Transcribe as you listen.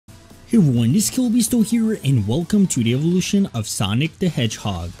Hey everyone, this is KiloBisto here, and welcome to the evolution of Sonic the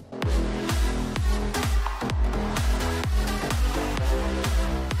Hedgehog.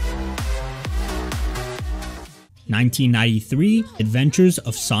 (1993) Adventures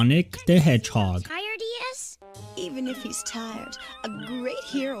of Sonic the Hedgehog. Tired he is? Even if he's tired, a great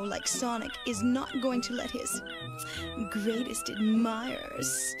hero like Sonic is not going to let his greatest admirers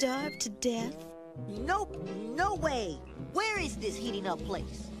starve to death. Nope, no way. Where is this heating up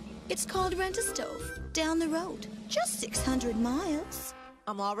place? It's called Rent-A-Stove, down the road, just 600 miles.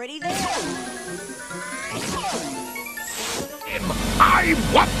 I'm already there. I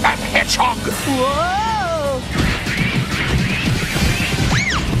want that hedgehog! Whoa!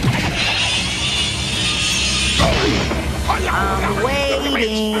 I'm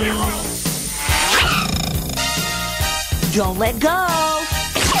waiting. Don't let go.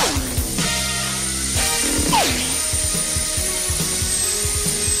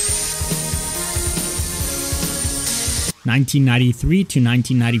 1993 to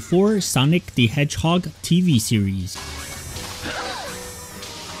 1994 Sonic the Hedgehog TV series.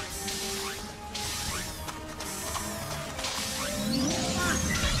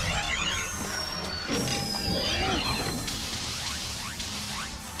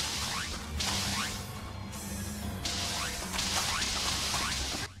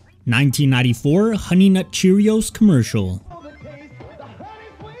 (1994) Honey Nut Cheerios commercial.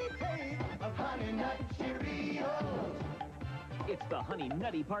 It's the honey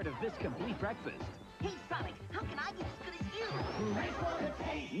nutty part of this complete breakfast. Hey, Sonic, how can I get as good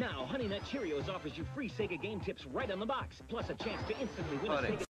as you? Now, Honey Nut Cheerios offers you free Sega game tips right on the box, plus a chance to instantly win a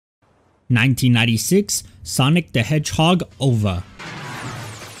Sega. 1996 Sonic the Hedgehog Ova.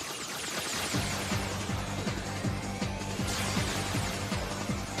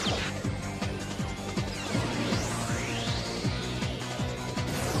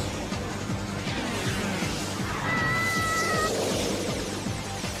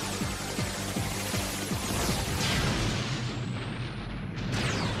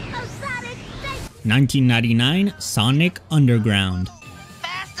 Oh, Sonic, 1999 Sonic Underground.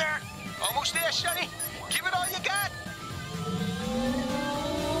 Faster! Almost there, Shunny. Give it all you got.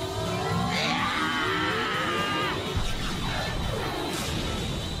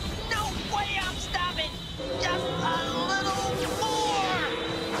 No way I'm stopping. Just a little more.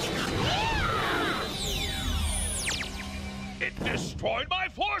 It destroyed my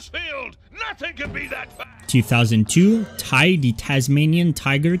force field. Nothing can be that fast. 2002 Ty the Tasmanian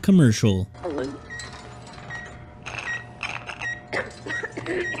Tiger commercial.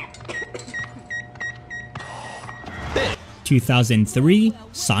 2003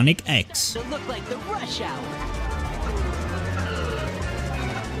 Sonic X. To look like the rush hour.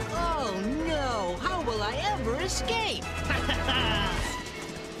 Oh no! How will I ever escape?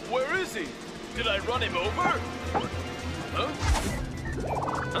 Where is he? Did I run him over?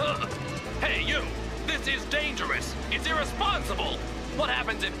 Huh? Hey, you! This is dangerous! It's irresponsible! What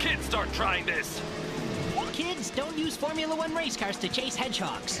happens if kids start trying this? Kids, don't use Formula One race cars to chase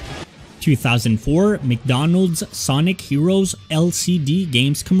hedgehogs. 2004 McDonald's Sonic Heroes LCD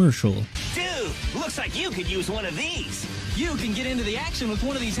games commercial. Dude, looks like you could use one of these. You can get into the action with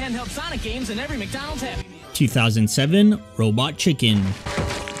one of these handheld Sonic games in every McDonald's Happy Meal. 2007 Robot Chicken.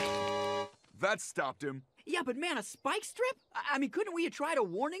 That stopped him. Yeah, but man, a spike strip? I mean, couldn't we have tried a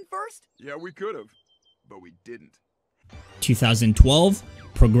warning first? Yeah, we could have, but we didn't. 2012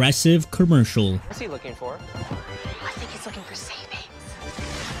 Progressive commercial. What's he looking for? I think he's looking for savings.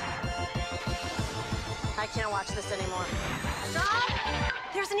 I can't watch this anymore. Stop!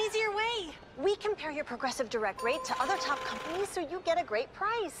 There's an easier way. We compare your Progressive Direct rate to other top companies so you get a great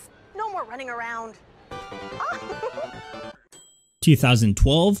price. No more running around.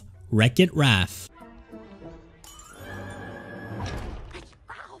 2012 Wreck-It Ralph.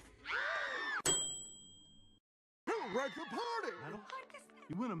 Right for party. Medal?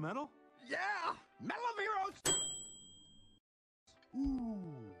 You win a medal? Yeah, Medal of Heroes.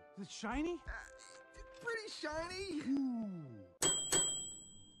 Ooh, is it shiny? Pretty shiny. Ooh.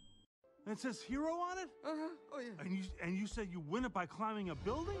 And it says hero on it? Uh-huh. Oh yeah. And you said you win it by climbing a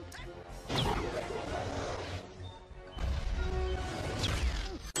building?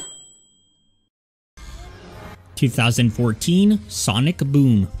 2014 Sonic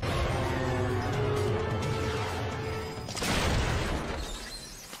Boom.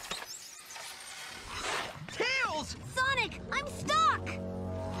 Sonic, I'm stuck!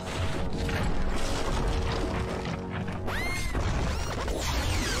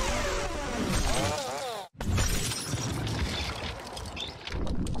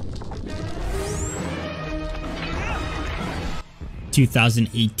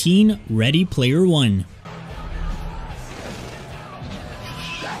 2018 Ready Player One.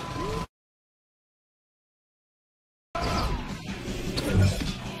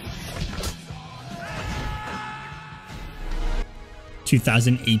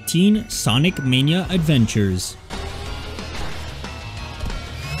 2018 Sonic Mania Adventures.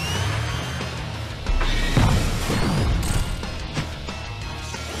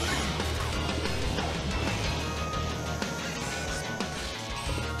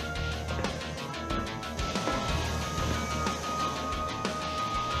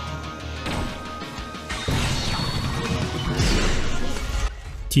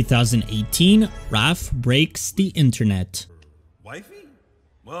 2018 Raph Breaks the Internet. Wifey?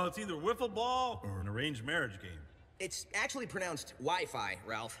 Well, it's either wiffle ball or an arranged marriage game. It's actually pronounced Wi-Fi,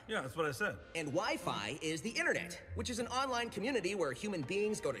 Ralph. Yeah, that's what I said. And Wi-Fi is the internet, which is an online community where human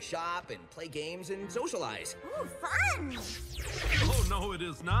beings go to shop and play games and socialize. Ooh, fun! Oh, no, it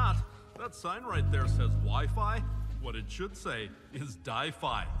is not. That sign right there says Wi-Fi. What it should say is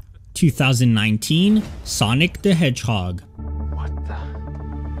Die-Fi. 2019 Sonic the Hedgehog. What the?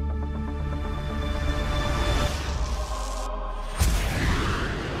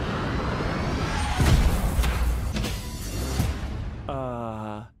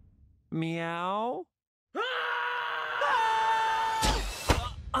 Meow?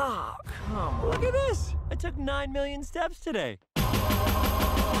 Oh, come on. Look at this. I took 9 million steps today.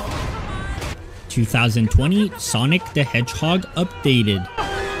 2020 Sonic the Hedgehog updated.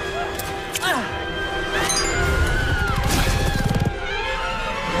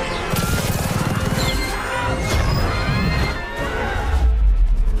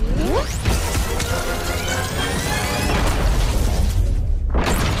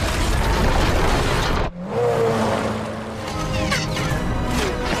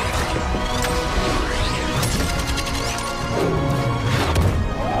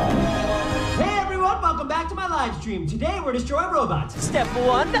 Today we're destroying robots. Step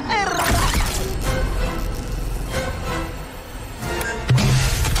 1.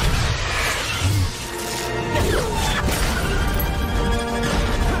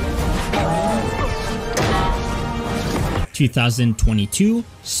 (2022)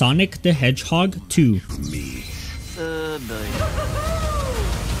 Sonic the Hedgehog 2. It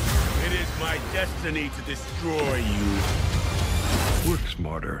is my destiny to destroy you. Work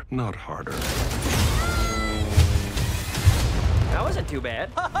smarter, not harder. That wasn't too bad.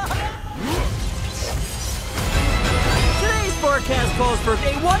 Today's forecast calls for a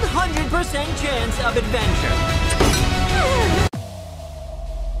 100% chance of adventure.